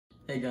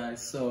Hey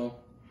guys, so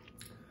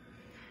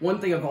one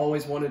thing I've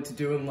always wanted to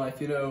do in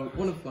life, you know,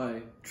 one of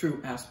my true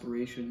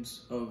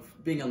aspirations of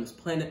being on this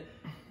planet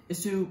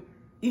is to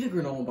eat a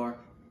granola bar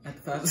at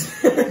the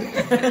fast.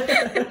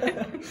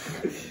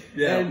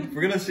 Yeah, And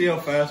we're gonna see how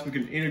fast we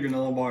can eat a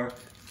granola bar,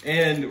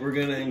 and we're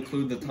gonna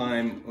include the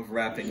time of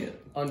wrapping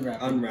it.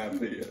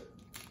 Unwrapping it.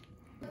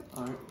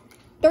 Alright.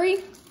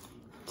 3,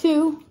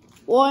 2,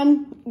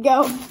 1,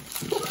 go.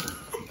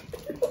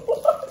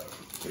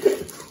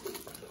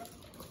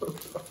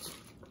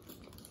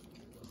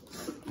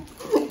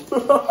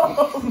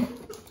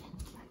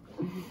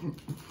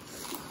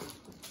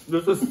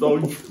 This is so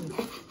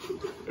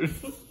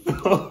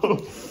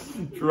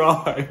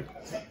dry.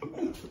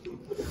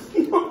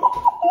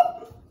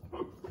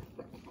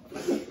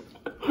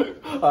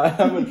 I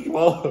haven't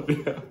swallowed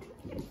yet.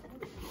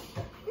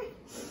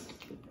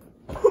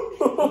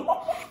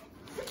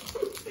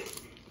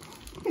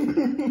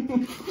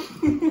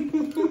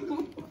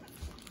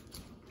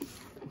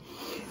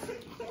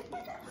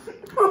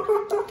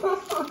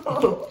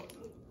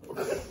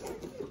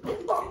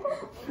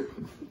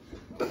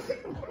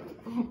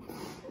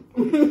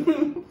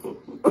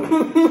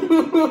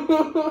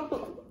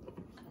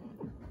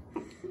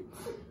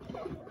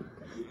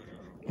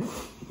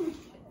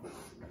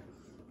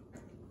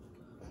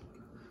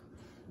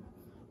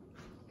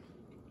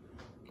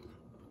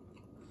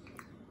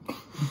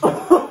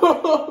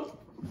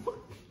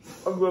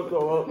 I'm gonna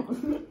throw up.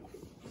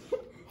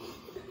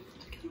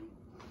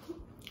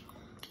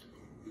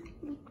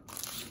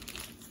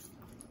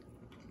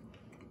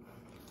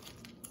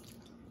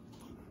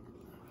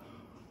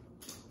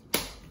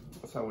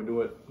 That's how we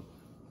do it.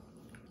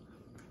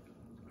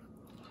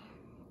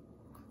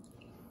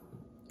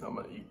 I'm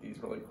gonna eat these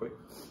really quick.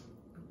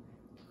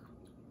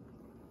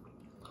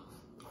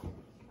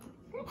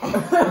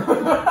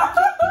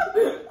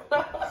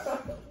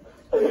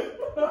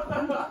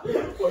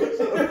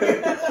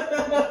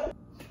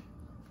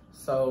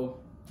 So,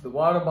 the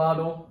water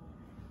bottle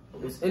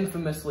is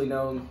infamously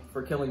known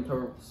for killing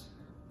turtles.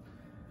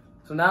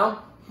 So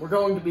now, we're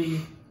going to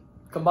be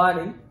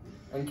combining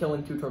and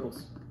killing 2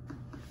 turtles.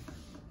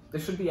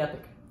 This should be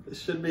epic.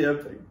 This should be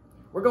epic.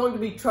 We're going to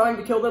be trying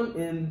to kill them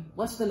in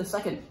less than a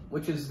second,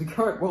 which is the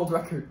current world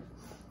record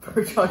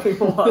for chugging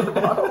a water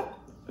bottle.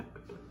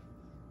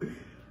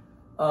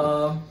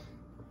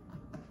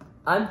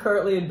 I'm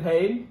currently in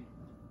pain.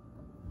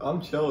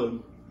 I'm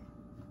chilling.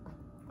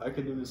 I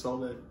could do this all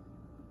day.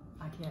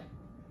 I can't.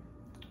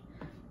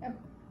 Yep.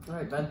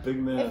 Alright, Ben. Big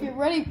man. If you're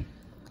ready,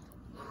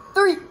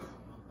 3.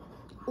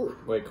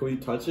 Wait, can we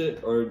touch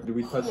it, or do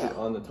we touch it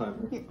on the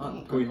timer? Here.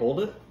 Can we hold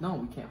it? No,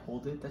 we can't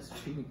hold it. That's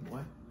cheating, boy.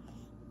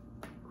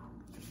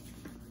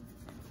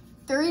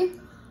 3,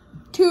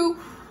 2,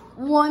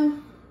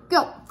 1,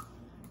 go.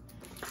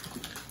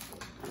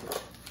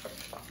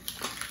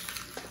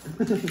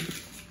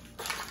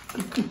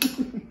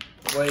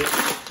 Wait.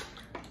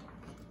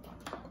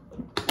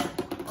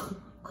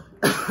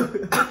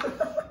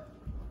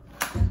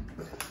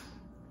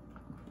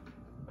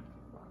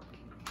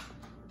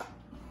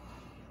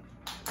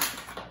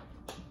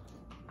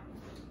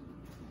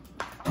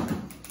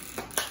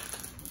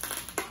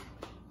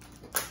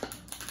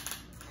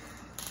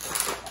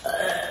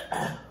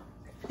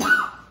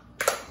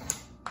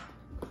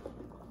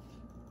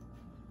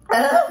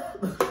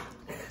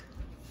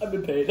 I'm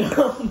in pain.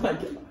 Oh my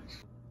gosh.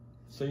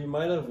 So you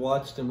might have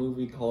watched a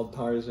movie called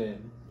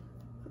Tarzan.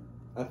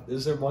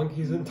 Is there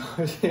monkeys in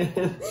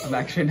Tarzan? I'm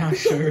actually not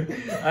sure. What? You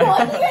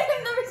guys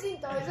have never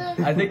seen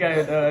Tarzan? I think I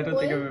don't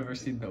What? think I've ever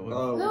seen that one.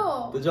 Oh,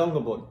 No. The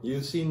Jungle Book.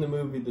 You've seen the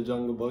movie The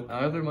Jungle Book?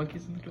 Are there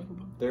monkeys in the Jungle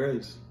Book? There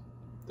is.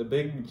 The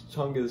big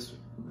Chungus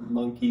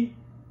monkey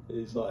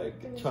is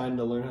like trying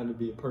to learn how to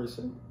be a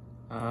person.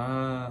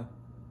 Ah.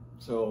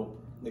 So,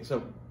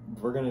 except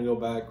we're gonna go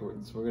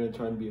backwards. We're gonna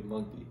try and be a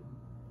monkey.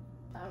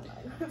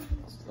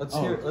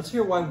 Let's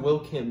hear why Will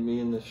can't be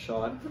in this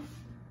shot.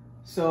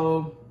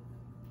 So,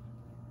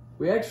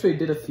 we actually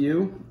did a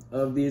few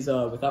of these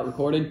without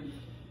recording,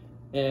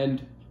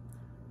 and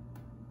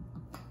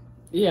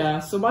yeah,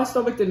 so my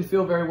stomach didn't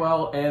feel very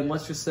well, and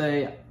let's just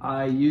say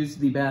I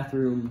used the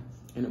bathroom,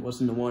 and it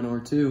wasn't a 1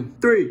 or 2.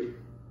 3,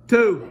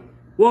 2,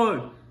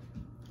 1.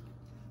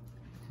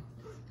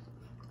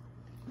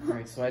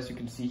 Alright, so as you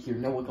can see here,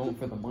 Noah going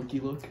for the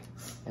monkey look,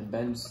 and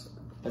Ben's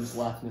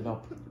laughing it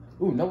up.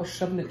 Ooh, Noah's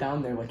shoving it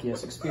down there like he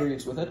has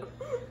experience with it.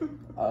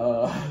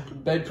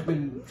 Ben's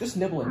been just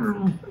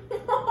nibbling.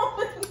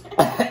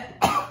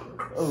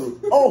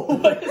 Oh,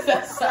 what is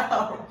that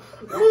sound?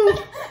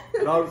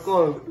 Not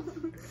close.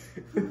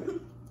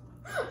 Ooh,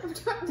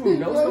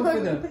 Noah's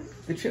going for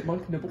the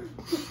chipmunk nibble.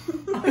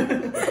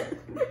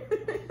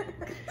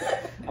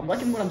 I'm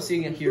liking what I'm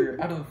seeing in here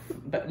out of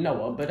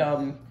Noah, but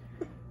I'm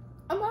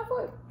not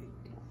for it.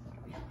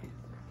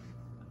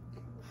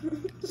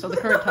 So the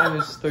current time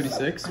is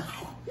 36.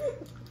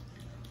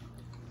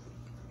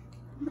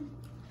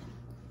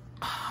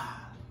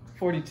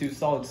 42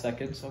 solid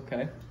seconds,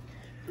 okay.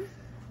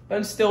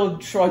 Ben's still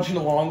trudging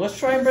along. Let's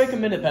try and break a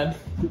minute, Ben.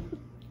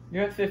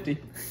 You're at 50.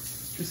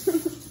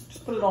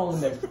 Just put it all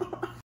in there.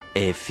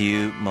 A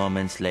few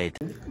moments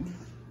later.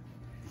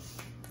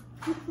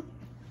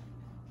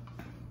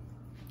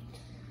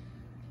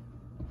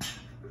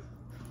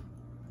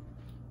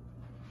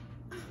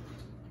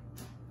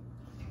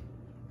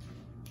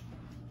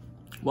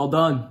 Well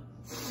done.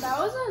 That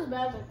wasn't as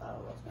bad as I thought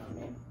it was gonna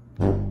be.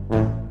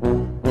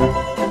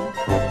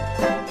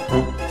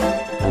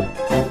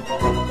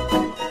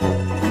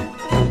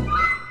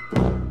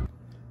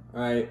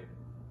 Alright,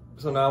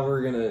 so now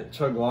we're gonna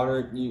chug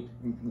water.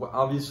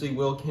 Obviously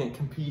Will can't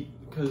compete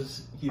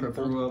because he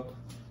Crippled. threw up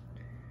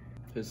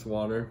his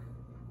water.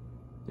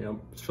 You know,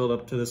 it's filled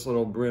up to this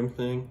little brim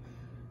thing.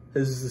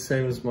 His is the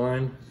same as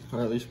mine,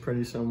 or at least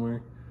pretty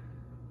similar.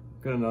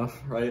 Good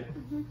enough, right?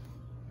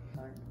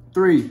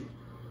 3,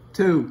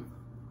 2,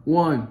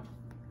 1,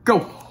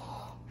 go.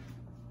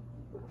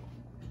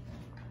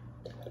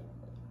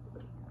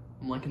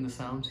 I'm liking the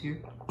sounds here.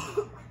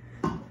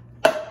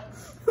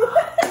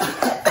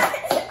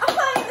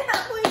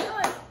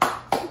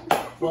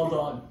 Well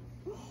done.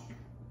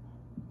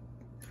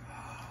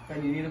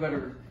 And you need a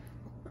better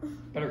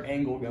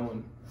angle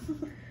going.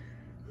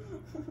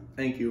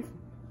 Thank you.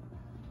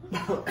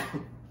 You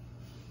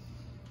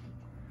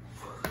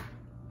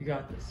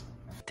got this.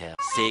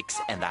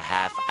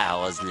 6.5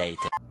 hours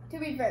later. To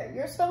be fair,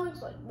 your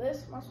stomach's like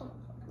this, my stomach's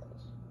like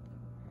this.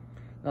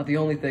 Not the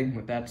only thing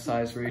with that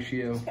size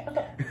ratio.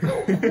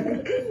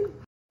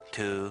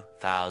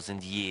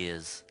 2,000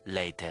 years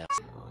later.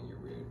 Oh, you're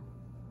weird.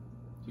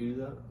 Do you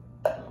do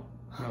that? No.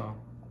 No.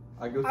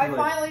 I go through I like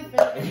finally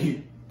finished.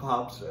 8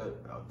 pops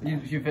out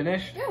there. You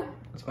finished? Yeah.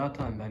 It's about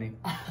time, Benny.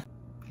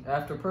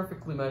 After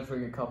perfectly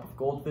measuring a cup of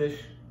goldfish,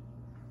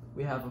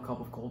 we have a cup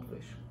of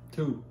goldfish.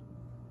 2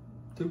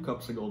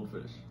 cups of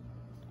goldfish.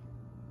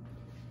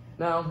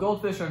 Now,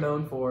 goldfish are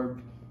known for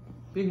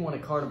being one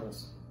at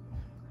carnivals.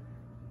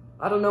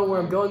 I don't know where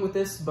I'm going with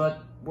this,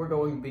 but we're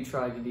going to be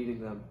trying and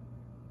eating them.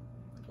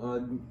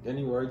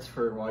 Any words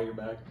for why you're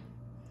back?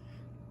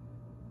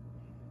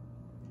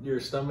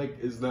 Your stomach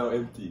is now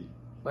empty.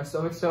 My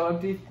stomach's so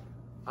empty,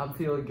 I'm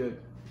feeling good.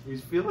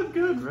 He's feeling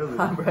good, really.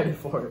 I'm ready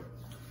for it.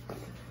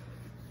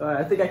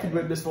 Alright, I think I can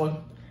win this one.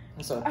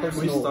 That's a Can we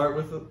personal start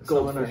with some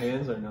on our goldfish.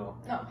 hands or no?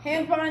 No,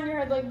 hands behind your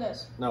head like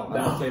this. No, on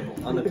No. the table.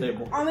 On the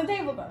table. On the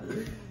table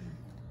then.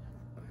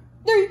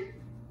 3,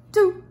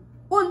 2,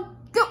 1,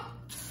 go!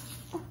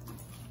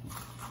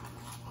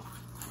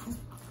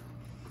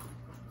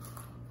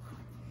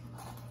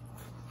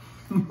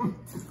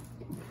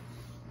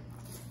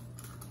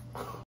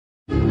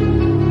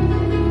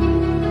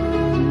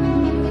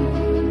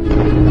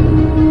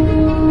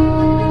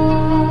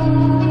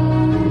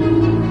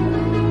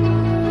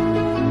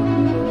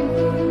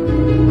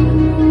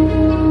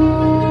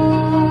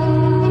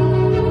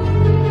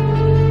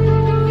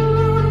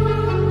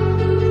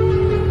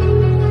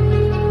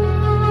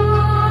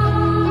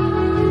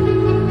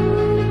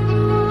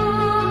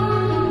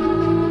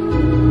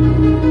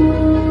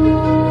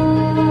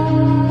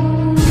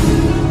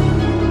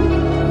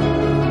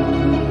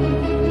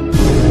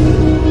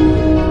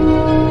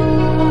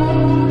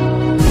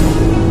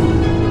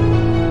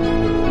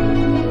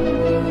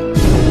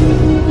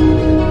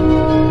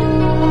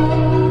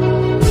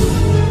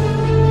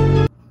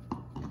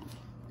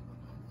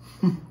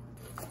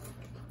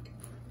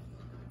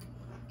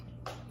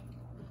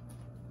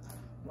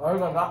 I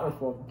think I got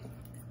this one.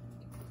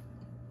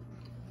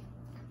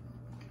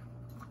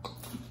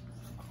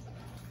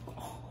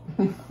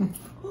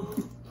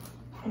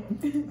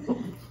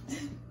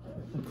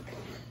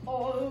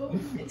 Oh,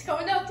 it's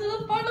coming down to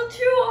the final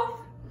chew-off.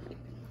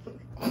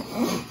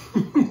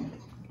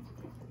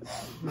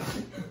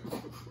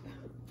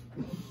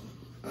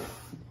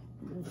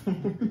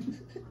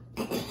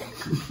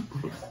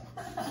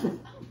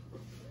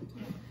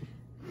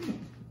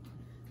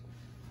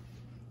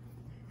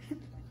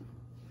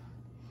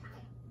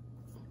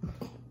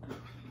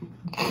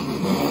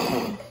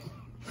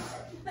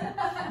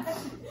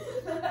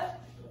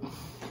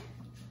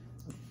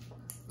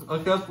 I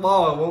guess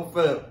small, it won't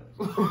fit.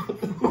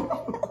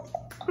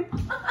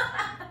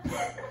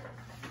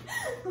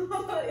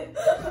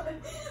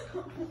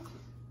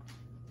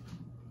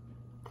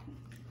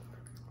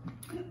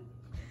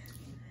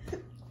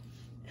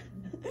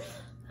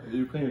 Did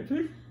you clean your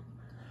teeth?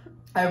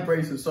 I have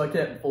braces, so I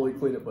can't fully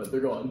clean it, but they're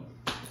gone.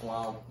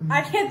 Wow.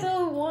 I can't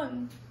tell who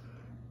won.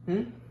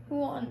 Hmm? Who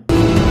won?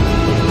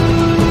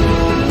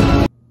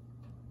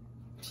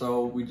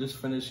 So we just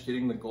finished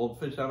getting the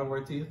goldfish out of our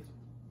teeth.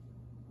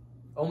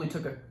 Only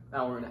took an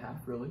hour and a half,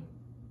 really.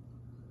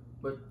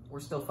 But we're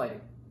still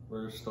fighting.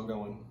 We're still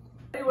going.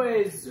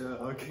 Anyways, Yeah,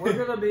 okay.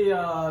 we're gonna be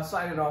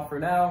signing off for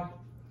now.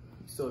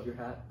 You still have your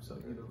hat, so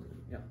you know,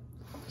 yeah.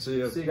 See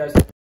ya. See you guys.